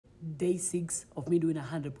Day 6 of me doing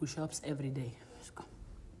 100 push-ups every day. Let's go.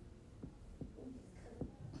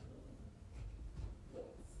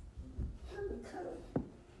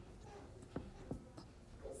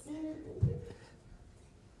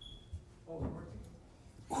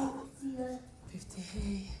 Oh, 50.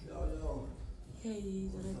 Hey. Yo. Hey,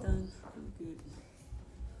 is that done? Good.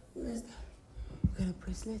 Where's that? Got a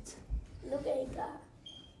bracelet? Look at it, got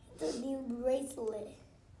the new bracelet.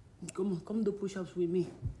 Come do push-ups with me.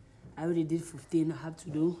 I already did 15. I have to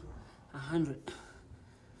do 100.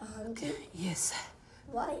 100? Yes.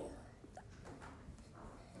 Why?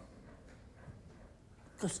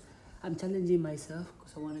 Because I'm challenging myself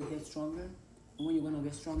because I want to get stronger. And when you want to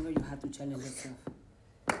get stronger, you have to challenge yourself.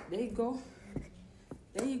 There you go.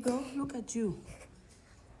 There you go. Look at you.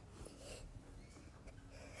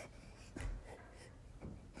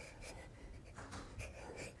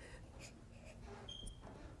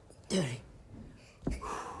 Dirty.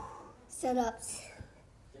 Set-ups.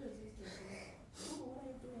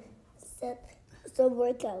 Some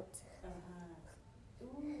workouts.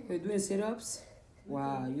 You're doing sit-ups?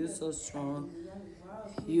 Wow, you're so strong.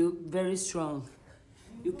 You're very strong.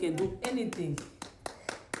 You can do anything.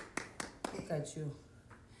 Look at you.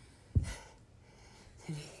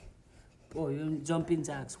 Oh, you're jumping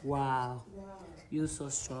jacks. Wow. You're so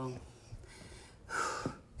strong.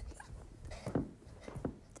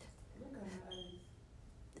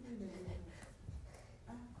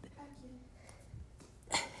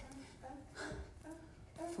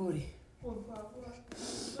 40.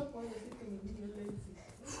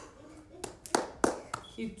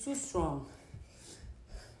 He's too strong.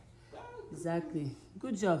 Exactly.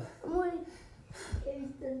 Good job. Carry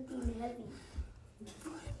something heavy.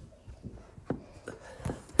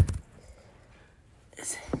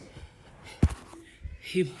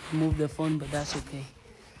 He moved the phone, but that's okay.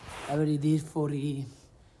 I already did 40,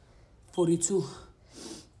 42.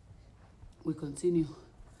 We continue.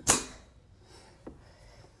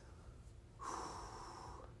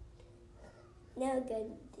 Now I'm going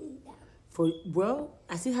to do that. Well,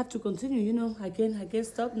 I still have to continue, you know. I can't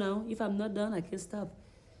stop now. If I'm not done, I can't stop.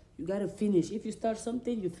 You gotta finish. If you start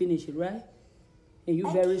something, you finish it, right? And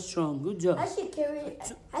you're very strong. Good job. I should carry.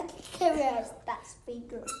 I can carry that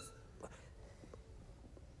speaker.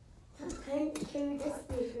 I can carry the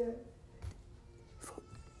speaker.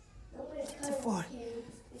 54.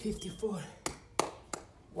 54.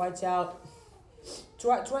 Watch out.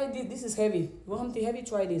 Try this. This is heavy. You want something heavy?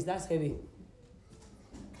 Try this. That's heavy.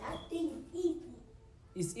 I think it's easy.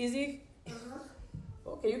 It's easy? Uh-huh.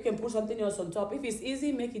 Okay, you can put something else on top. If it's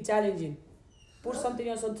easy, make it challenging. Put something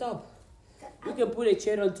else on top. You can put a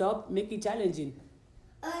chair on top, make it challenging.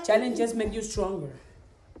 Challenges make you stronger.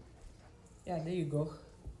 Yeah, there you go.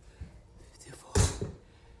 54.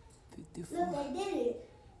 54. Look, I did it.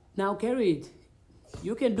 Now carry it.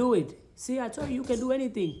 You can do it. See, I told you can do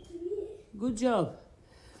anything. Good job.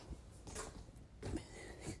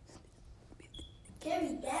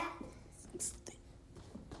 Carry that.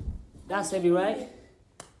 That's heavy, right?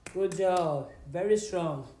 Good job. Very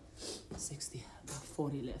strong. 60. I got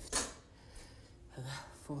 40 left. I got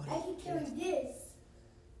 40. I can carry this.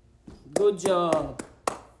 Good job.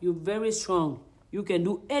 You're very strong. You can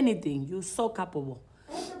do anything. You're so capable.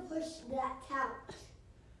 I can push that couch.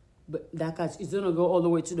 But that couch is gonna go all the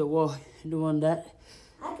way to the wall. You don't want that.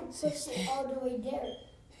 I can push it all the way there.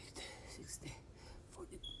 60,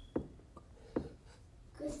 40.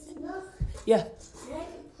 Good enough. Yeah. And I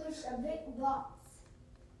can push a big box.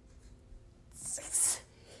 6.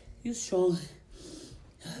 You're strong.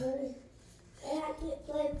 And I can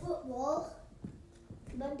play football.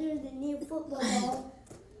 But there's a new football ball.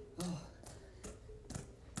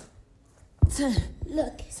 10.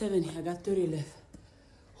 Look. 70. I got 30 left.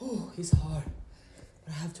 Oh, it's hard.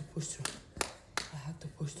 But I have to push through. I have to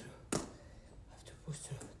push through. I have to push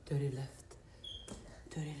through. 30 left.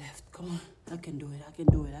 30 left. Come on. I can do it. I can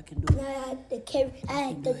do it. I can do it. Now I have to carry. I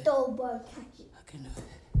have to throw a ball and catch it. I can do it.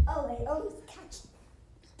 Oh, wait, almost catch it.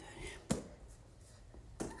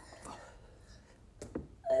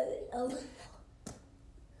 30. Oh.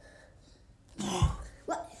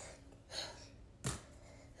 What?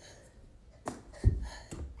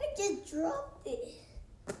 I just dropped it.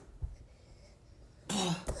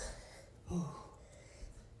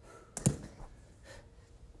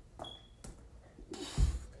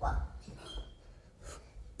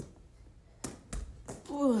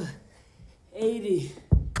 Ooh, 80.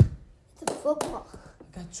 It's a football.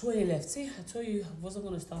 I got 20 left. See, I told you I wasn't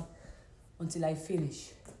going to stop until I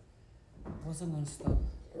finish. I wasn't going to stop.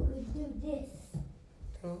 We do this.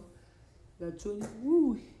 So, I got 20.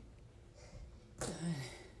 Woo.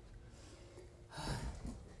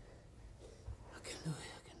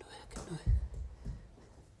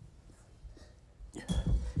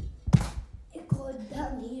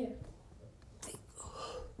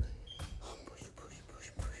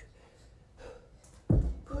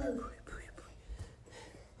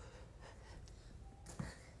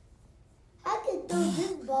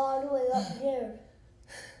 this ball all the way up there.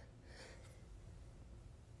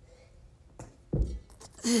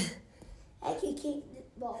 I can kick this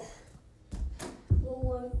ball. One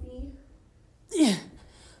more feet. Yeah.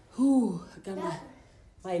 Ooh, I got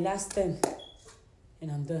my last 10.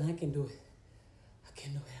 And I'm done. I can do it. I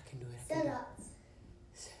can do it. I can do it. I can do it.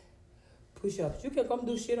 Sit-ups. Push-ups. You can come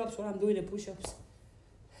do sit-ups while I'm doing the push-ups.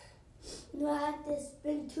 No, I have to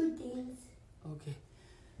spin 2 things. Okay.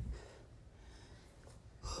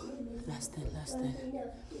 Last 10, last 10.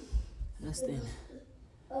 Last 10.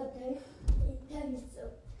 Okay. Tell me so.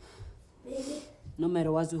 Baby. No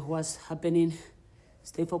matter what's happening,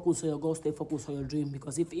 stay focused on your goal, stay focused on your dream.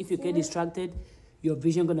 Because if you get distracted, your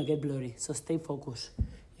vision gonna get blurry. So stay focused.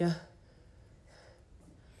 Yeah.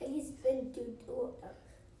 I can spin 2 towards.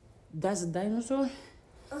 That's a dinosaur?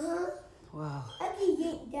 Uh-huh. Wow. I can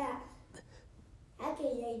yank that. I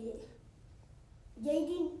can yank it.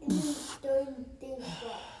 Yanking means throwing things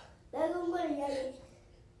back. Like I'm gonna yank it.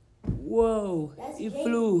 Whoa. That's It yank.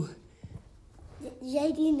 flew.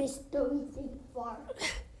 Yanking is throwing things far.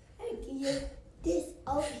 I can yank this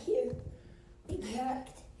out here. It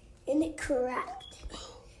cracked. And it cracked.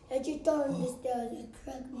 I just throwing this down and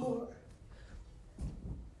cracked more.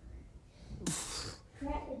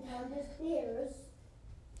 Crack it down the stairs.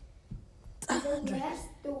 The rest,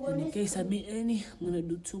 the one In is case I meet any, I'm gonna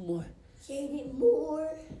do 2 more. shade it more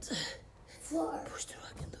far. Push through.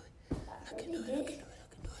 I can do it. I can do it. I can do it. I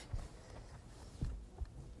can do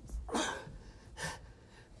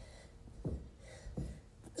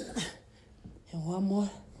it. And one more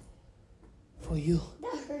for you.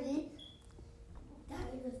 That hurt it.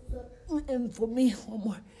 Dinosaur. And for me, one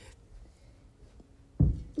more.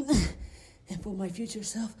 And for my future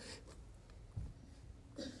self.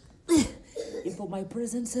 And for my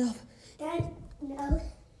present self. Dad, no.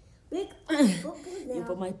 We're playing football And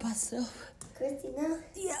for now. my past self. Christina,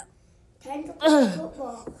 Yeah. time to play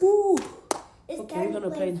football. Woo. It's Okay, time we're to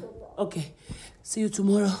gonna play play. football. Okay. See you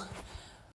tomorrow.